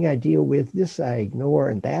 this thing I deal with, this I ignore,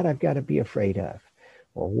 and that I've got to be afraid of,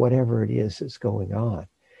 or whatever it is that's going on.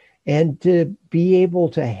 And to be able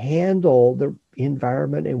to handle the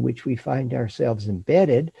environment in which we find ourselves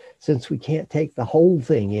embedded, since we can't take the whole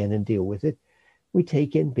thing in and deal with it, we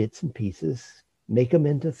take in bits and pieces, make them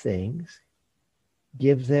into things,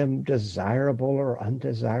 give them desirable or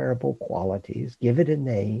undesirable qualities, give it a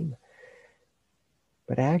name.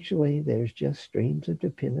 But actually, there's just streams of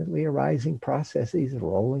dependently arising processes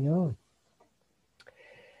rolling on.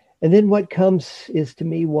 And then what comes is, to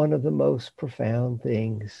me, one of the most profound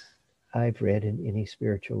things I've read in any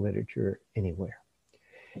spiritual literature anywhere.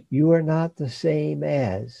 You are not the same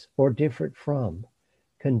as or different from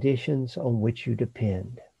conditions on which you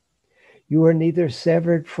depend. You are neither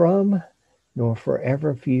severed from nor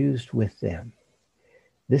forever fused with them.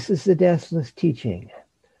 This is the deathless teaching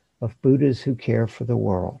of Buddhas who care for the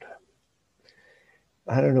world.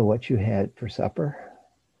 I don't know what you had for supper.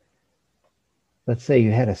 Let's say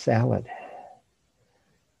you had a salad.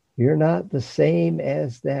 You're not the same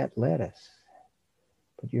as that lettuce,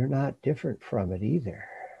 but you're not different from it either.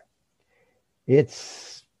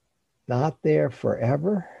 It's not there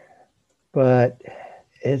forever, but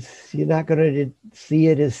you're not going to see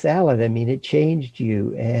it as salad. I mean, it changed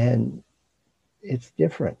you and it's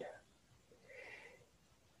different.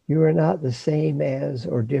 You are not the same as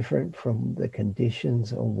or different from the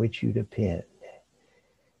conditions on which you depend.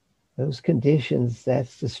 Those conditions,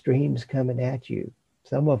 that's the streams coming at you.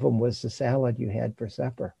 Some of them was the salad you had for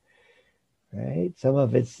supper, right? Some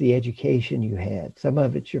of it's the education you had. Some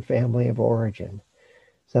of it's your family of origin.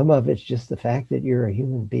 Some of it's just the fact that you're a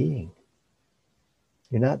human being.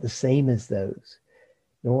 You're not the same as those,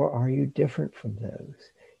 nor are you different from those.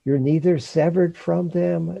 You're neither severed from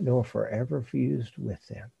them nor forever fused with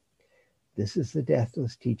them. This is the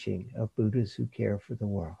deathless teaching of Buddhas who care for the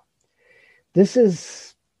world. This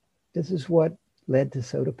is what led to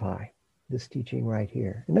Sotapai, this teaching right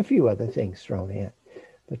here, and a few other things thrown in,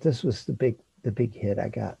 but this was the big hit I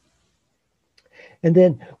got. And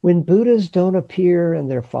then, when Buddhas don't appear and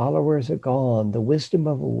their followers are gone, the wisdom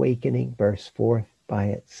of awakening bursts forth by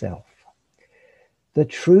itself. The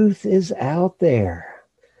truth is out there.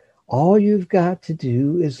 All you've got to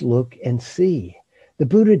do is look and see. The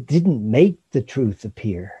Buddha didn't make the truth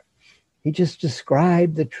appear. He just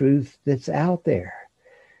described the truth that's out there.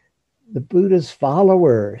 The Buddha's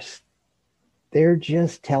followers, they're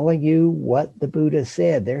just telling you what the Buddha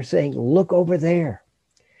said. They're saying, look over there.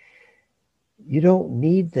 You don't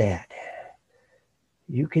need that.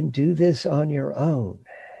 You can do this on your own.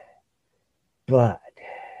 But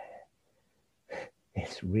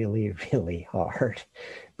it's really, really hard.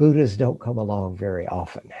 Buddhas don't come along very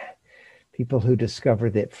often. People who discover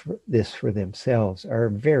this for themselves are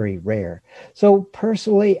very rare. So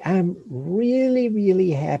personally, I'm really, really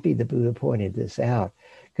happy the Buddha pointed this out,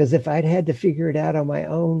 because if I'd had to figure it out on my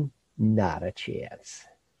own, not a chance.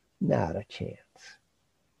 Not a chance.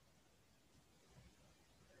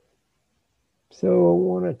 So I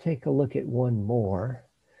want to take a look at one more.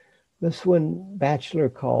 This one Batchelor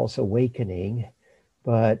calls Awakening,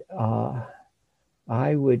 but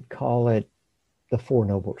I would call it The Four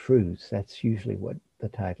Noble Truths. That's usually what the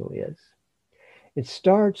title is. It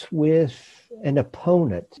starts with an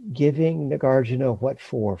opponent giving Nagarjuna what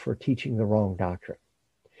for teaching the wrong doctrine.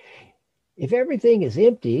 If everything is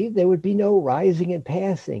empty, there would be no rising and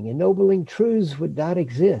passing. Ennobling truths would not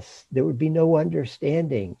exist. There would be no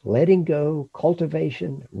understanding, letting go,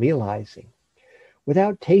 cultivation, realizing.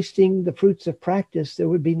 Without tasting the fruits of practice, there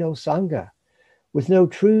would be no Sangha. With no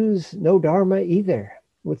truths, no Dharma either.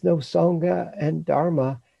 With no Sangha and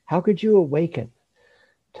Dharma, how could you awaken?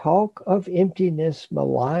 Talk of emptiness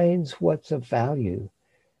maligns what's of value.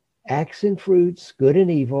 Acts and fruits, good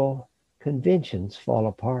and evil, conventions fall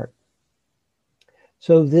apart.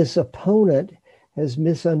 So this opponent has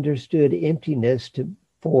misunderstood emptiness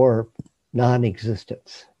for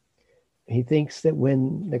non-existence. He thinks that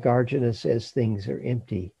when Nagarjuna says things are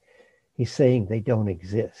empty, he's saying they don't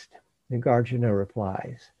exist. Nagarjuna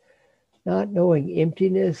replies, not knowing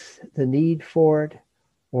emptiness, the need for it,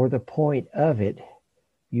 or the point of it,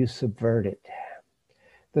 you subvert it.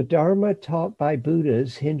 The Dharma taught by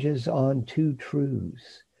Buddhas hinges on two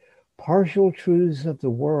truths, partial truths of the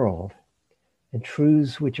world and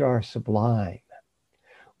truths which are sublime.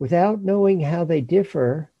 Without knowing how they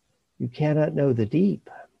differ, you cannot know the deep.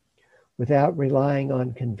 Without relying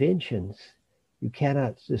on conventions, you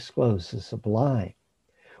cannot disclose the sublime.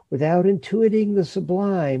 Without intuiting the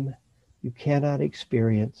sublime, you cannot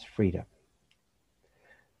experience freedom.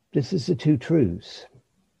 This is the two truths.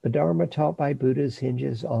 The Dharma taught by Buddhas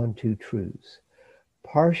hinges on two truths.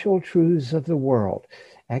 Partial truths of the world.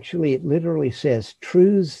 Actually, it literally says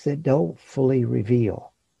truths that don't fully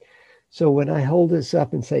reveal. So when I hold this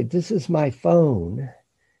up and say, this is my phone,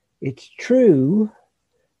 it's true.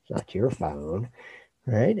 It's not your phone,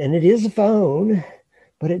 right? And it is a phone,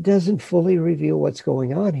 but it doesn't fully reveal what's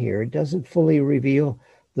going on here. It doesn't fully reveal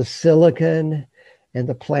the silicon and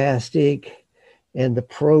the plastic and the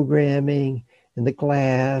programming and the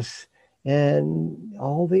glass and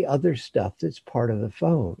all the other stuff that's part of the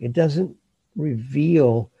phone. It doesn't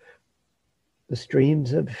reveal the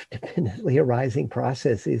streams of dependently arising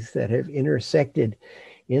processes that have intersected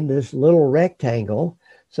in this little rectangle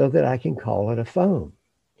so that I can call it a phone.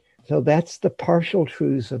 So that's the partial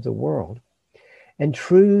truths of the world, and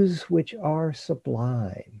truths which are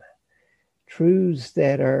sublime, truths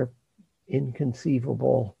that are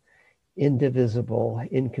inconceivable, indivisible,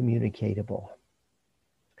 incommunicatable.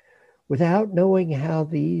 Without knowing how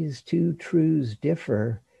these two truths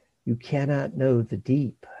differ, you cannot know the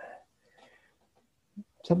deep.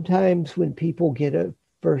 Sometimes when people get a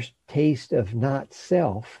first taste of not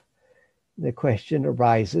self, the question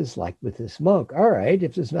arises, like with this monk, all right,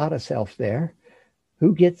 if there's not a self there,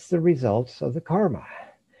 who gets the results of the karma?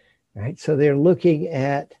 Right? So they're looking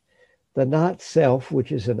at the not self,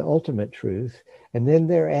 which is an ultimate truth, and then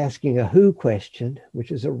they're asking a who question,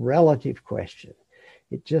 which is a relative question.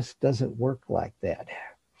 It just doesn't work like that.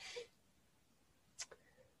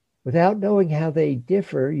 Without knowing how they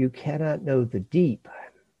differ, you cannot know the deep.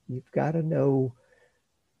 You've got to know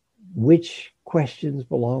which questions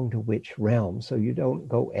belong to which realm, so you don't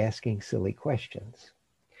go asking silly questions.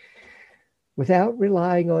 Without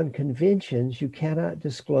relying on conventions, you cannot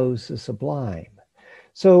disclose the sublime.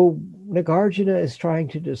 So Nagarjuna is trying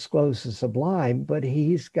to disclose the sublime, but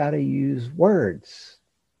he's got to use words.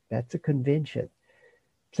 That's a convention.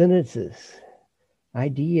 Sentences,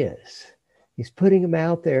 ideas. He's putting them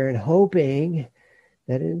out there and hoping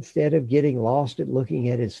that instead of getting lost at looking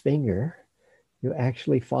at his finger, you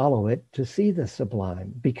actually follow it to see the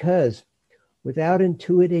sublime. Because without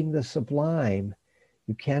intuiting the sublime,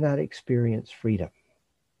 you cannot experience freedom.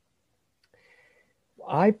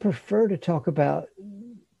 I prefer to talk about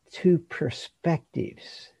two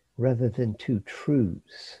perspectives rather than two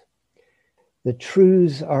truths. The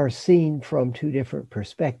truths are seen from two different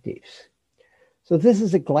perspectives. So this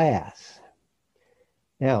is a glass.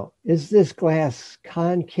 Now, is this glass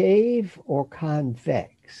concave or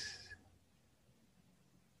convex?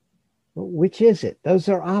 Which is it? Those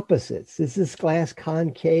are opposites. Is this glass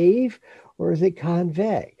concave or is it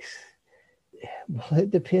convex? Well,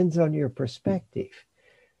 it depends on your perspective.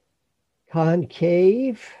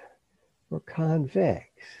 Concave or convex?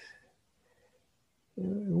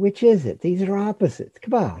 Which is it? These are opposites.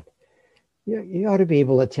 Come on. You ought to be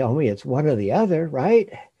able to tell me it's one or the other, right?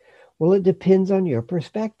 Well, it depends on your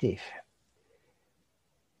perspective.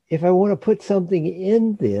 If I want to put something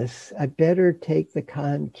in this, I better take the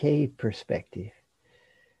concave perspective.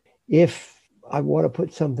 If I want to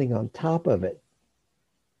put something on top of it,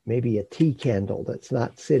 maybe a tea candle that's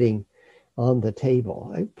not sitting on the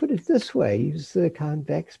table, I put it this way, use the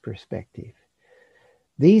convex perspective.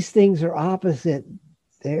 These things are opposite.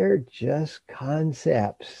 They're just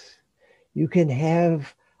concepts. You can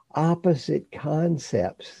have opposite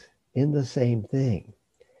concepts in the same thing.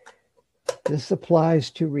 This applies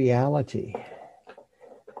to reality.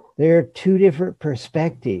 There are two different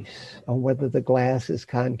perspectives on whether the glass is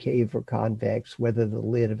concave or convex, whether the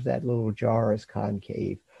lid of that little jar is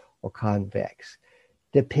concave or convex.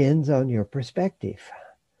 Depends on your perspective.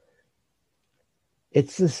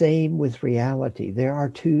 It's the same with reality. There are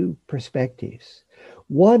two perspectives.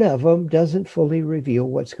 One of them doesn't fully reveal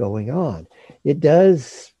what's going on. It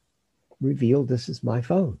does reveal this is my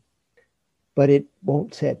phone, but it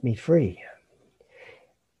won't set me free.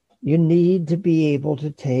 You need to be able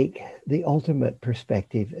to take the ultimate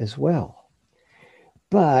perspective as well.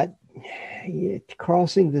 But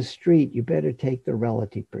crossing the street, you better take the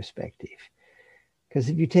relative perspective. Because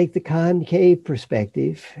if you take the concave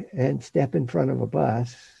perspective and step in front of a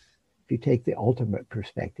bus, if you take the ultimate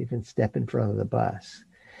perspective and step in front of the bus,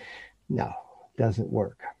 no, it doesn't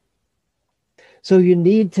work. So you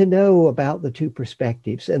need to know about the two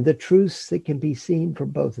perspectives and the truths that can be seen from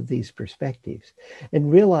both of these perspectives,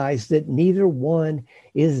 and realize that neither one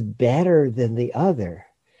is better than the other,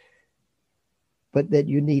 but that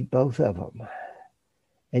you need both of them.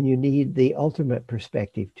 And you need the ultimate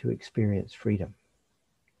perspective to experience freedom.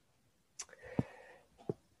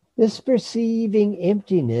 This perceiving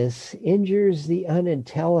emptiness injures the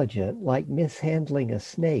unintelligent like mishandling a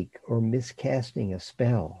snake or miscasting a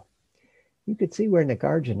spell. You could see where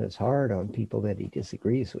Nagarjuna is hard on people that he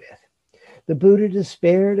disagrees with. The Buddha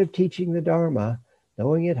despaired of teaching the Dharma,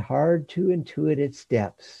 knowing it hard to intuit its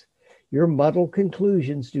depths. Your muddled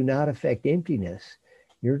conclusions do not affect emptiness.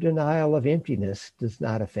 Your denial of emptiness does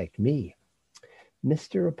not affect me.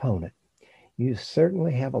 Mr. Opponent, you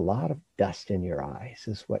certainly have a lot of dust in your eyes,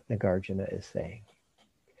 is what Nagarjuna is saying.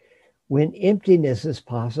 When emptiness is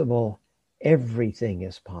possible, everything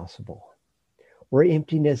is possible. Were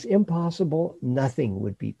emptiness impossible, nothing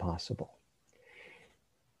would be possible.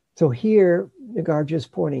 So here, Nagarjuna's is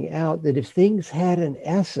pointing out that if things had an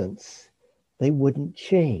essence, they wouldn't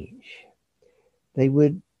change. They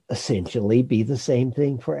would essentially be the same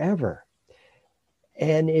thing forever.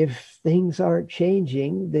 And if things aren't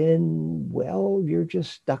changing, then, well, you're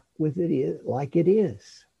just stuck with it like it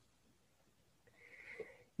is.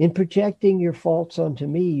 In projecting your faults onto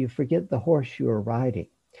me, you forget the horse you are riding.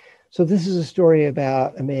 So this is a story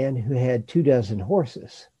about a man who had 24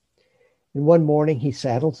 horses. And one morning he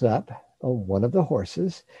saddles up on one of the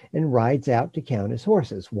horses and rides out to count his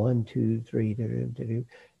horses. 1, 2, 3,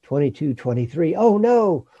 22, 23. Oh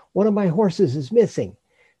no, one of my horses is missing,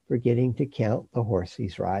 forgetting to count the horse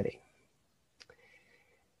he's riding.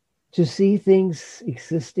 To see things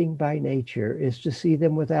existing by nature is to see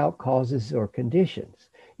them without causes or conditions.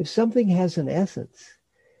 If something has an essence,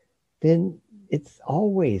 then it's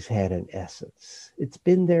always had an essence. It's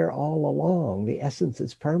been there all along. The essence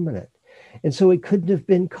is permanent. And so it couldn't have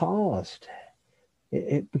been caused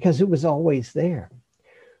because it was always there.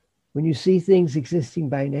 When you see things existing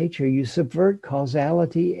by nature, you subvert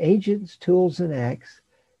causality, agents, tools, and acts,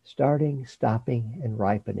 starting, stopping, and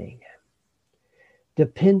ripening.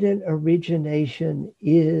 Dependent origination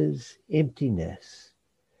is emptiness,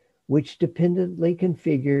 which dependently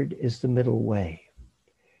configured is the middle way.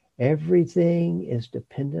 Everything is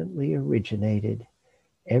dependently originated.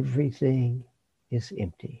 Everything is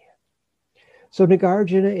empty. So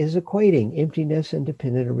Nagarjuna is equating emptiness and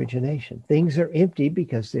dependent origination. Things are empty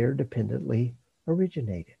because they're dependently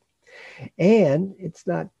originated. And it's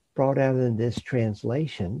not brought out in this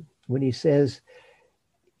translation when he says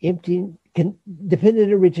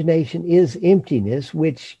dependent origination is emptiness,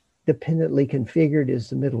 which dependently configured is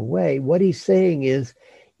the middle way. What he's saying is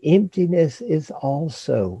emptiness is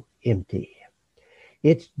also empty.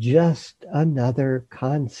 It's just another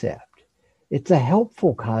concept. It's a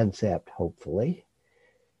helpful concept, hopefully,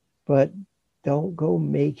 but don't go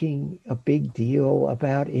making a big deal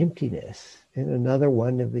about emptiness. In another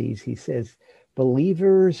one of these, he says,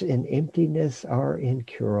 believers in emptiness are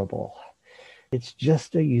incurable. It's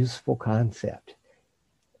just a useful concept.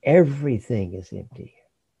 Everything is empty.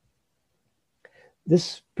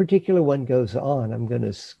 This particular one goes on. I'm going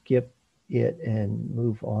to skip it and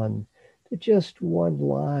move on to just one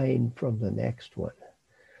line from the next one.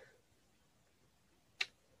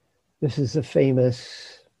 This is a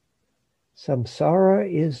famous,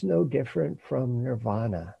 samsara is no different from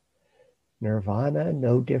nirvana. Nirvana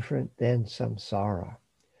no different than samsara.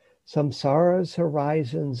 Samsara's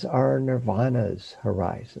horizons are nirvana's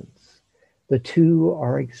horizons. The two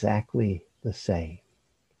are exactly the same.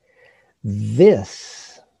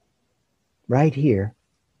 This right here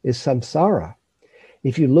is samsara.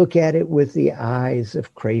 If you look at it with the eyes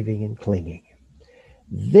of craving and clinging.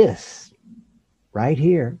 This right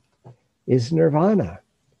here is nirvana.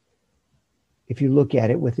 If you look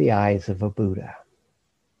at it with the eyes of a Buddha.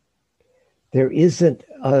 There isn't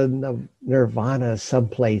a nirvana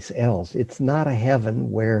someplace else. It's not a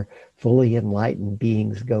heaven where fully enlightened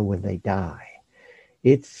beings go when they die.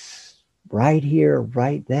 It's right here,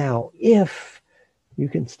 right now, if you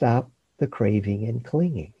can stop the craving and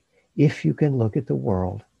clinging. If you can look at the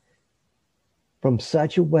world from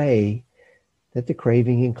such a way that the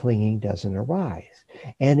craving and clinging doesn't arise.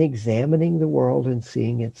 And examining the world and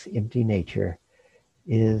seeing its empty nature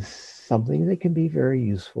is something that can be very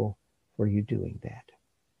useful for you doing that.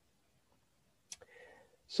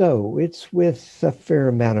 So it's with a fair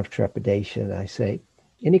amount of trepidation I say,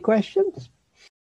 any questions?